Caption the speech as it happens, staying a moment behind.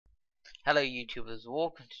Hello YouTubers,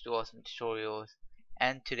 welcome to Awesome Tutorials,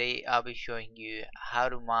 and today I'll be showing you how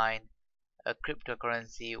to mine a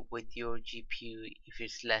cryptocurrency with your GPU if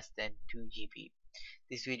it's less than 2 GB.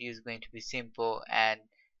 This video is going to be simple and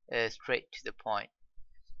straight to the point.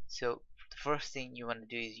 So the first thing you want to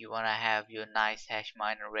do is you want to have your nice hash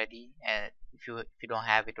miner ready, and if you don't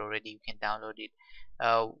have it already, you can download it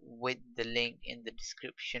with the link in the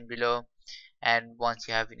description below. And once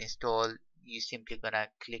you have it installed, you simply gonna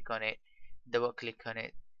click on it, double click on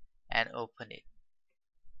it and open it.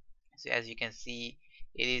 So as you can see,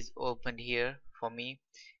 it is opened here for me,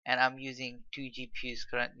 and I'm using two GPUs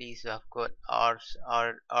currently. So I've got RX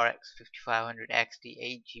 5500 XT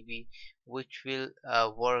 8 GB, which will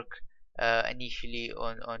work initially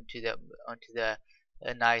onto the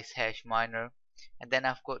nice hash miner, and then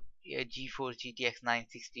I've got GeForce GTX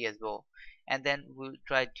 960 as well. And then we'll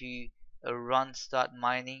try to run start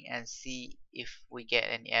mining and see if we get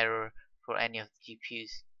any error for any of the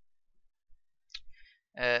GPUs.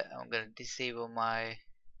 I'm gonna disable my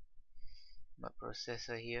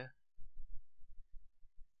processor here,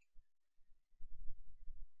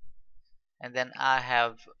 and then I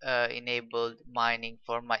have enabled mining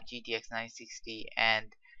for my GTX 960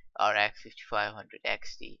 and RX 5500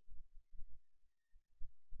 XT.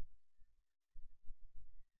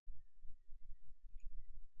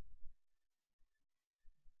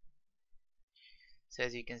 So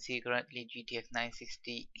as you can see, currently GTX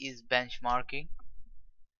 960 is benchmarking,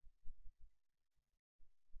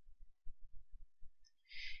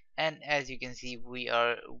 and as you can see, we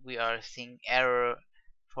are seeing error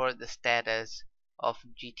for the status of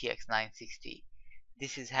GTX 960.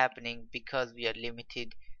 This is happening because we are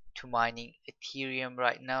limited to mining Ethereum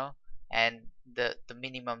right now, and the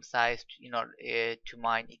minimum size to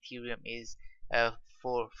mine Ethereum is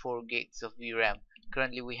 4 gigs of VRAM.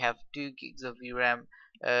 Currently we have 2 gigs of VRAM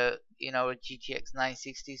in our GTX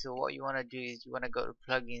 960. So what you want to do is you want to go to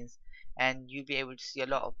plugins, and you'll be able to see a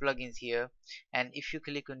lot of plugins here. And if you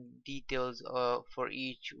click on details for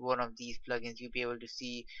each one of these plugins, you'll be able to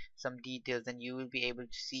see some details, and you will be able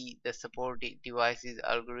to see the supported devices,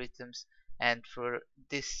 algorithms. And for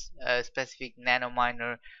this specific nano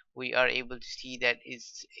miner, we are able to see that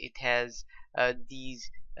it has these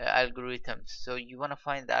algorithms. So you want to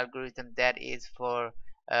find the algorithm that is for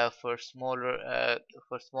smaller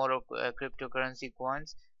cryptocurrency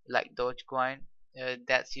coins like Dogecoin.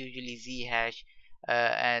 That's usually Zhash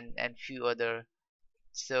and few other.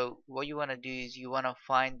 So what you want to do is you want to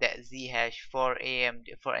find that Zhash for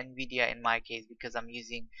AMD, for Nvidia in my case, because I'm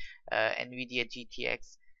using Nvidia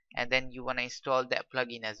GTX. And then you want to install that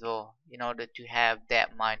plugin as well in order to have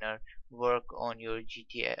that miner work on your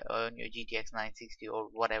GTX 960 or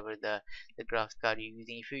whatever the graphics card you're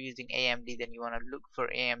using. If you're using AMD, then you want to look for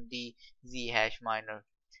AMD Zhash miner.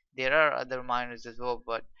 There are other miners as well,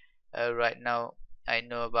 but right now I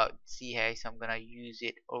know about Zhash, so I'm gonna use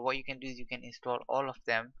it. Or what you can do is you can install all of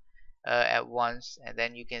them at once, and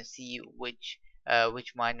then you can see which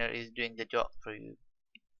miner is doing the job for you.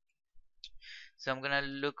 So I'm gonna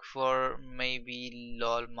look for maybe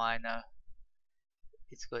LOL miner.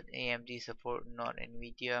 It's got AMD support, not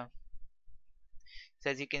Nvidia. So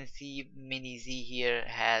as you can see, Mini Z here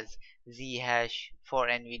has Zhash for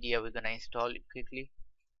Nvidia. We're gonna install it quickly.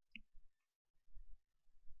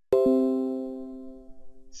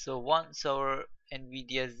 So once our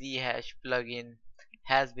Nvidia Zhash plugin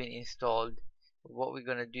has been installed, what we're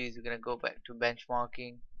gonna do is we're gonna go back to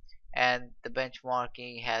benchmarking, and the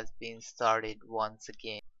benchmarking has been started once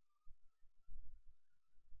again.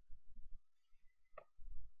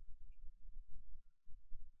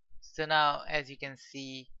 So now as you can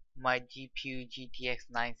see, my GPU GTX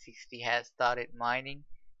 960 has started mining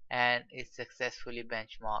and is successfully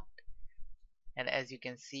benchmarked. And as you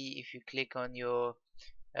can see, if you click on your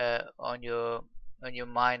uh, on your on your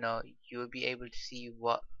miner, you will be able to see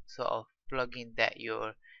what sort of plugin that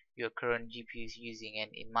your current GPU is using.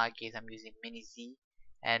 And in my case, I'm using Mini Z,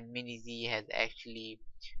 and Mini Z has actually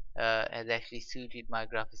suited my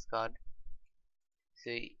graphics card.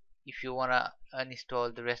 So if you wanna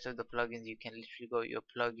uninstall the rest of the plugins, you can literally go to your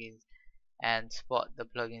plugins and spot the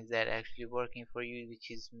plugins that are actually working for you,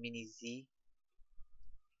 which is Mini Z,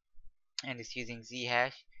 and it's using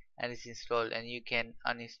Zhash, and it's installed. And you can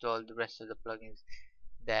uninstall the rest of the plugins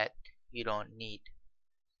that you don't need.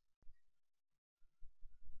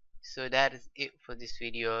 So that is it for this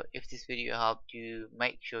video. If this video helped you,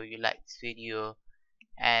 make sure you like this video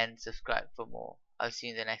and subscribe for more. I'll see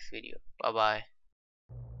you in the next video. Bye bye.